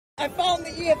I found the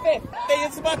EFF.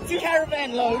 It's about 2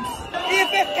 caravan loads.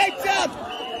 EFF Cape Town.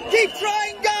 Keep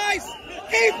trying, guys.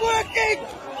 Keep working.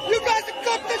 You guys have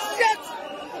got this shit.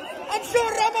 I'm sure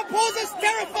Ramaphosa's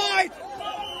terrified.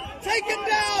 Take him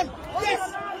down. Yes.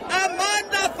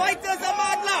 Amandla, fighters,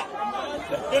 Amandla.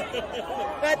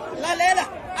 But Lalela,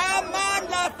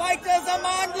 Amandla, fighters,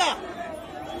 Amandla.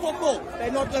 Football.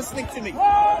 They're not listening to me.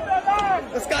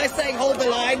 This guy's saying hold the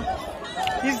line.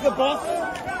 He's the boss.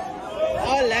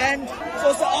 Our land. It's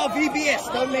also our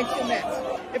VBS. Don't mention that.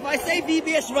 If I say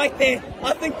VBS right there,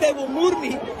 I think they will moor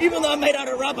me, even though I'm made out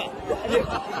of rubber. You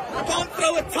can't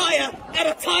throw a tire at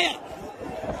a tire.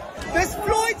 Does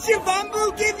Floyd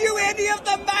Shivambu give you any of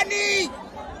the money?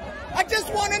 I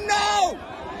just want to know.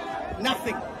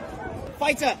 Nothing.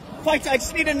 Fighter, I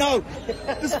just need to know.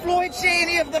 Does Floyd share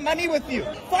any of the money with you?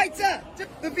 Fighter,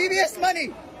 the VBS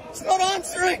money. It's not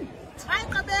answering.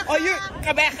 Are you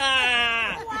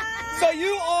Kabecha? So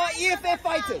you are EFF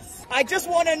fighters. I just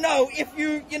want to know if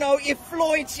if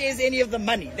Floyd shares any of the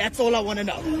money. That's all I want to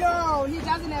know. No, he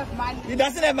doesn't have money. He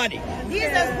doesn't have money. He's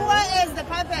as poor as the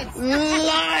puppets.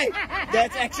 Lie.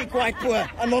 That's actually quite poor.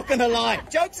 I'm not going to lie.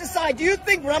 Jokes aside, do you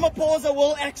think Ramaphosa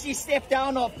will actually step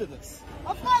down after this?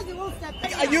 Of course he will step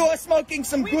down. You are smoking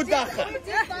some good dacha.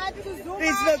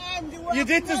 You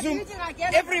did to Zoom.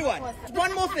 Everyone.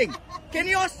 One more thing. Can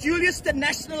you ask Julius to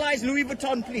nationalize Louis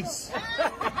Vuitton, please?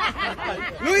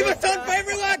 Louis Vuitton for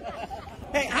everyone.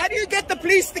 Hey, how do you get the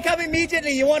police to come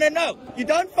immediately? You want to know? You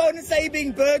don't phone and say you're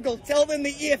being burgled. Tell them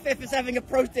the EFF is having a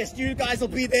protest. You guys will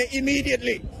be there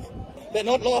immediately. They're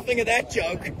not laughing at that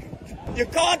joke. You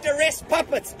can't arrest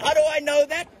puppets. How do I know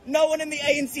that? No one in the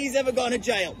ANC's ever gone to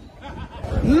jail.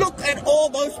 Look at all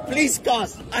those police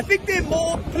cars. I think there are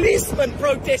more policemen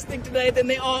protesting today than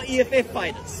there are EFF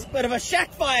fighters. But if a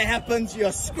shack fire happens,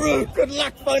 you're screwed. Good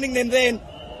luck phoning them then.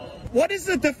 What is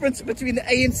the difference between the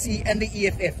ANC and the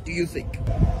EFF, do you think?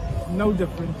 No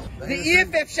difference. The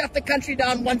EFF shut the country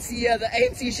down once a year. The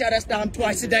ANC shut us down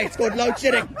twice a day. It's called load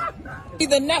shedding.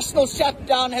 The national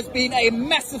shutdown has been a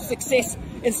massive success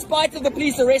in spite of the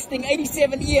police arresting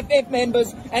 87 EFF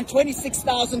members and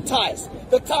 26,000 tires.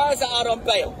 The tires are out on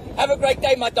bail. Have a great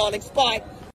day, my darlings. Bye.